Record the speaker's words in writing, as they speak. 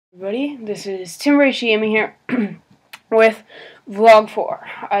Everybody, this is Tim Raishi Gaming here with Vlog 4.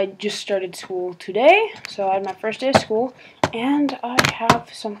 I just started school today, so I had my first day of school, and I have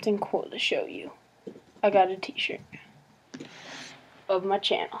something cool to show you. I got a t-shirt of my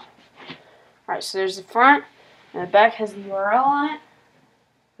channel. Alright, so there's the front, and the back has the URL on it.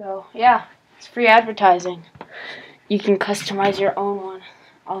 So, yeah, it's free advertising. You can customize your own one.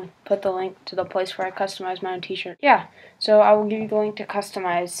 I'll put the link to the place where I customize my own t-shirt. Yeah, so I will give you the link to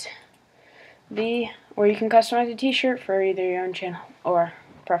customize where you can customize a t-shirt for either your own channel or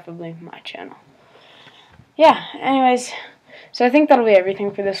preferably my channel. Yeah, anyways, so I think that'll be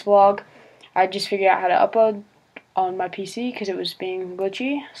everything for this vlog. I just figured out how to upload on my PC because it was being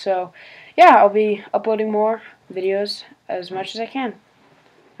glitchy. So, yeah, I'll be uploading more videos as much as I can.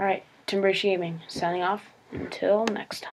 Alright, Tim Raishi Gaming, signing off. Until next time.